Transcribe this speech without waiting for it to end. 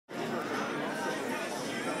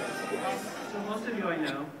So most of you I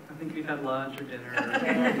know. I think we've had lunch or dinner.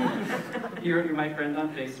 You're my friend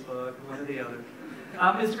on Facebook, one or the other.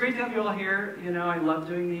 It's great to have you all here. You know, I love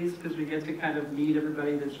doing these because we get to kind of meet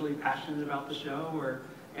everybody that's really passionate about the show,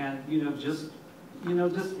 and just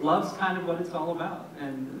loves kind of what it's all about.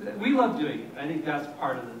 And we love doing it. I think that's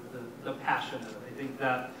part of the passion of it. I think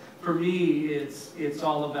that for me, it's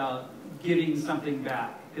all about giving something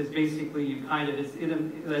back. Because basically, you kind of,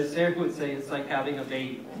 as Sarah would say, it's like having a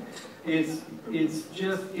baby. It's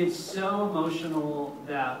so emotional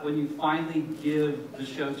that when you finally give the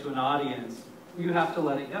show to an audience, you have to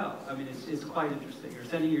let it go. I mean, it's quite interesting. You're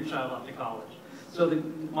sending your child off to college. So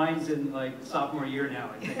mine's in like sophomore year now,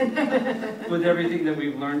 I think, with everything that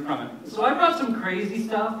we've learned from it. So I brought some crazy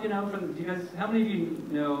stuff, from you guys. How many of you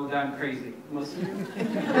know that I'm crazy? Most of you?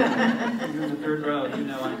 You're in the third row, you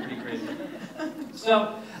know I'm pretty crazy.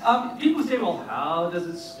 So people say, well, how does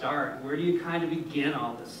it start? Where do you kind of begin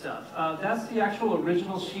all this stuff? That's the actual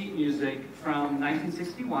original sheet music from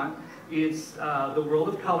 1961. It's The World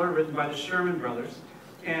of Color, written by the Sherman Brothers.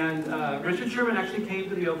 And Richard Sherman actually came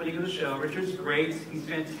to the opening of the show. Richard's great. He's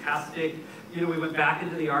fantastic. We went back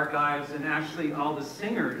into the archives, and actually all the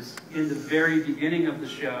singers in the very beginning of the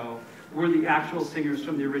show were the actual singers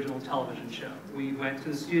from the original television show. We went to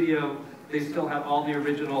the studio. They still have all the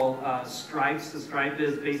original stripes. The stripe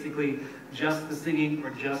is basically just the singing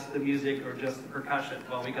or just the music or just the percussion.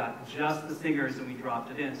 Well, we got just the singers and we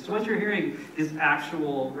dropped it in. So what you're hearing is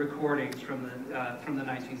actual recordings from the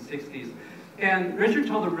 1960s. And Richard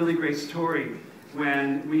told a really great story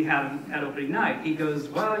when we had him at opening night. He goes,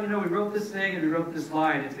 well, we wrote this thing and we wrote this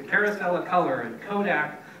line. It's a carousel of color, and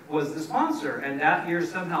Kodak was the sponsor. And that year,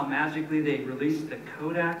 somehow, magically, they released the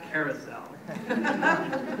Kodak Carousel.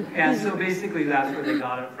 And so basically, that's where they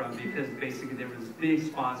got it from, because basically there was a big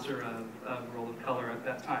sponsor of World of Color at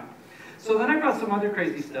that time. So then I brought some other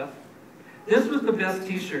crazy stuff. This was the best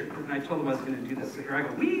t-shirt, and I told him I was going to do this. So here I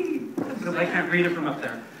go, whee! Because I can't read it from up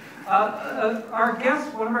there. One of our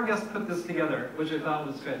guests put this together, which I thought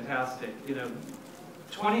was fantastic.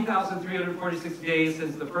 20,346 days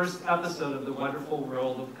since the first episode of The Wonderful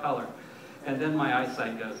World of Color. And then my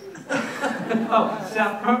eyesight goes.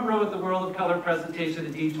 Sat front row at the World of Color presentation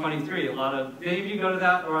at D23. Did any of you go to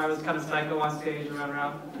that, or I was kind of psycho on stage and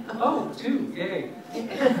around? Oh, 2, yay.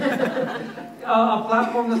 A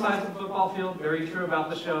platform the size of a football field, very true about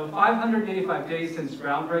the show. 585 days since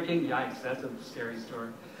groundbreaking. Yikes, that's a scary story.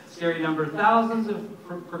 Scary number. Thousands of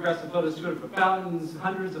progressive photos, 200-foot fountains,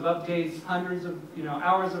 hundreds of updates, hundreds of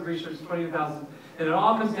hours of research, 20,000, and it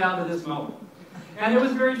all comes down to this moment. And it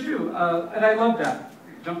was very true, and I love that.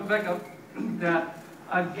 Jumping back up, that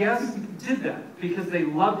guests did that because they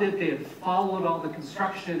loved it. They had followed all the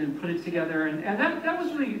construction and put it together, and that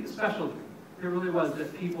was really special to me. It really was,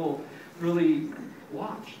 that people really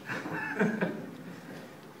watched.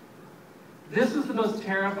 This was the most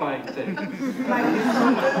terrifying thing.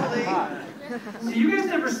 So you guys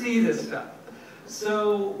never see this stuff.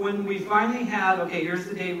 So when we finally had, okay, here's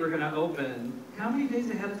the date we're going to open. How many days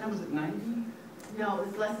ahead of time? Was it 90? No, it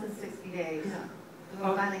was less than 60 days. Yeah.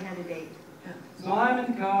 We finally had a date. So I'm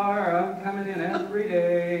in the car, I'm coming in every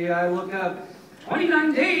day, I look up,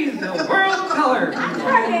 29 days, the World of Color. I'm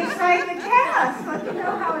trying to excite the cast, let them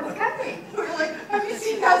know how it's coming. We're like, have you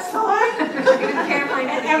seen that sign? Looking at the camera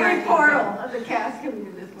and every portal of the cast coming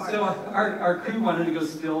to this part. So our crew wanted to go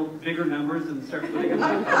still bigger numbers and start putting them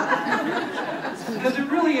on. Because it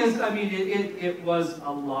really is, I mean, it was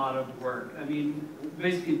a lot of work. I mean,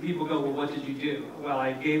 basically people go, well, what did you do? Well,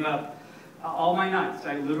 I gave up all my nights.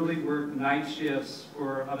 I literally worked night shifts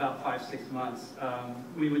for about 5-6 months.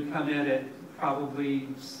 We would come in at probably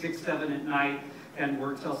 6-7 at night and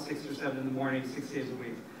work till 6 or 7 in the morning, 6 days a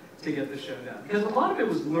week to get the show done. Because a lot of it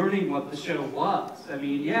was learning what the show was. I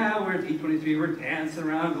mean, yeah, we're at D23, we're dancing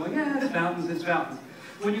around going, yeah, it's fountains, it's fountains.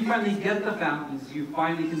 When you finally get the fountains, you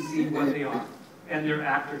finally can see what they are. And they're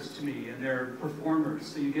actors to me, and they're performers.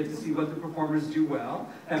 So you get to see what the performers do well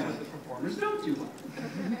and what the performers don't do well.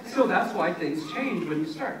 So that's why things change when you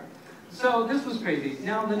start. So this was crazy.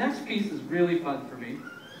 Now the next piece is really fun for me.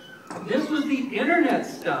 This was the internet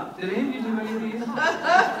stuff. Did any of you do any of these?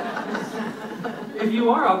 If you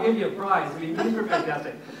are, I'll give you a prize. I mean, these were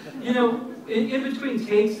fantastic. You know, in between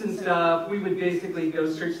takes and stuff, we would basically go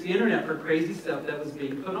search the internet for crazy stuff that was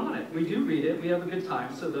being put on it. We do read it. We have a good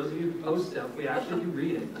time. So those of you who post stuff, we actually do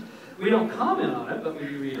read it. We don't comment on it, but we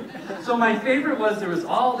do read it. So my favorite was there was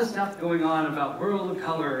all this stuff going on about World of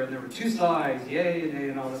Color, and there were 2 sides, yay and nay,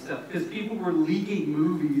 and all this stuff, because people were leaking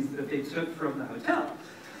movies that they took from the hotel.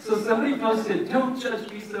 So somebody posted, "Don't judge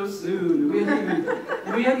me so soon." We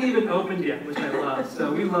hadn't even opened yet, which I love.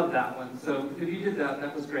 So we love that one. So if you did that,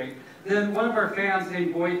 that was great. Then one of our fans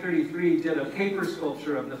named Boy33 did a paper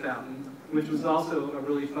sculpture of the fountain, which was also a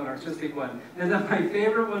really fun artistic one. And then my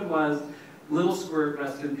favorite one was "Little Squirt,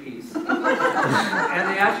 rest in peace." And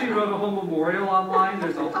they actually wrote a whole memorial online.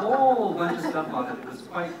 There's a whole bunch of stuff on it. It was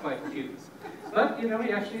quite cute. But, you know,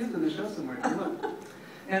 he actually is in the show somewhere. Look.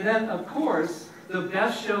 And then, of course, the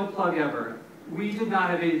best show plug ever. We did not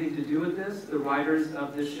have anything to do with this. The writers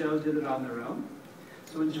of this show did it on their own.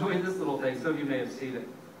 So enjoy this little thing. Some of you may have seen it.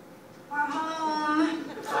 We're home.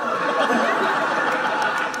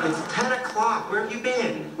 It's 10 o'clock. Where have you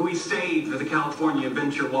been? We stayed for the California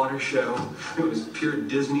Adventure Water Show. It was pure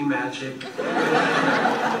Disney magic.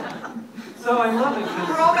 So I love it.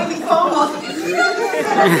 We're all making phone calls.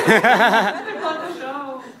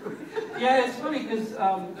 Yeah, it's funny because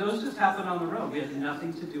those just happened on the road. We had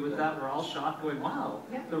nothing to do with that. We're all shocked going, wow,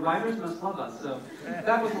 the writers must love us. So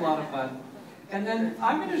that was a lot of fun. And then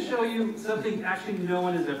I'm going to show you something actually no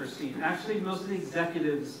one has ever seen. Actually, most of the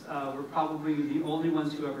executives were probably the only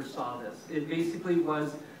ones who ever saw this. It basically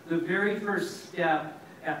was the very first step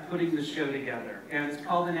at putting the show together. And it's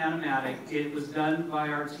called an animatic. It was done by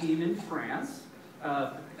our team in France.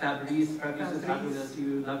 Fabrice is fabulous.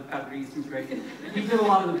 You love Fabrice, he's great. He did a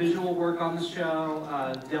lot of the visual work on the show,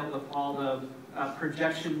 dealt with all the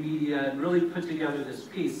projection media, and really put together this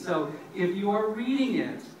piece. So if you are reading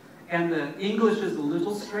it, and the English is a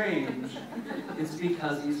little strange, it's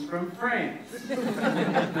because he's from France.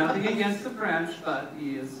 Nothing against the French, but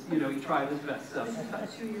he is, you know, he tried his best. So.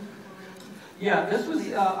 Yeah, this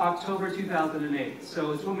was October 2008.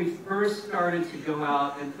 So it's when we first started to go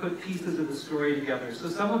out and put pieces of the story together. So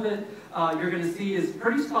some of it you're going to see is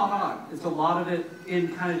pretty spot on. It's a lot of it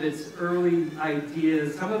in kind of its early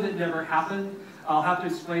ideas. Some of it never happened. I'll have to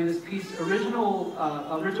explain this piece. Original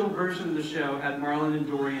version of the show had Marlin and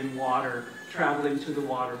Dory in water traveling to the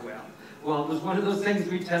water well. Well, it was one of those things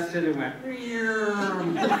we tested and went,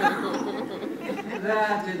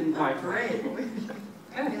 that didn't quite work.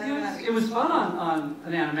 It was fun on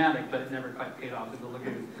an animatic, but it never quite paid off in the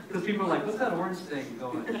lagoon. Because people are like, what's that orange thing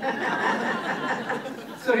going?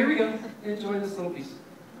 So here we go. Enjoy this little piece.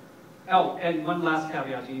 Oh, and one last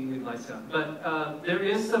caveat, you need lights on. But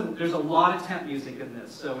there's a lot of tent music in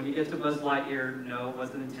this. So when you get to Buzz Lightyear, no, it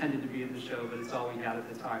wasn't intended to be in the show, but it's all we had at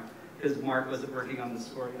the time. Because Mark wasn't working on the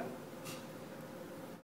score yet.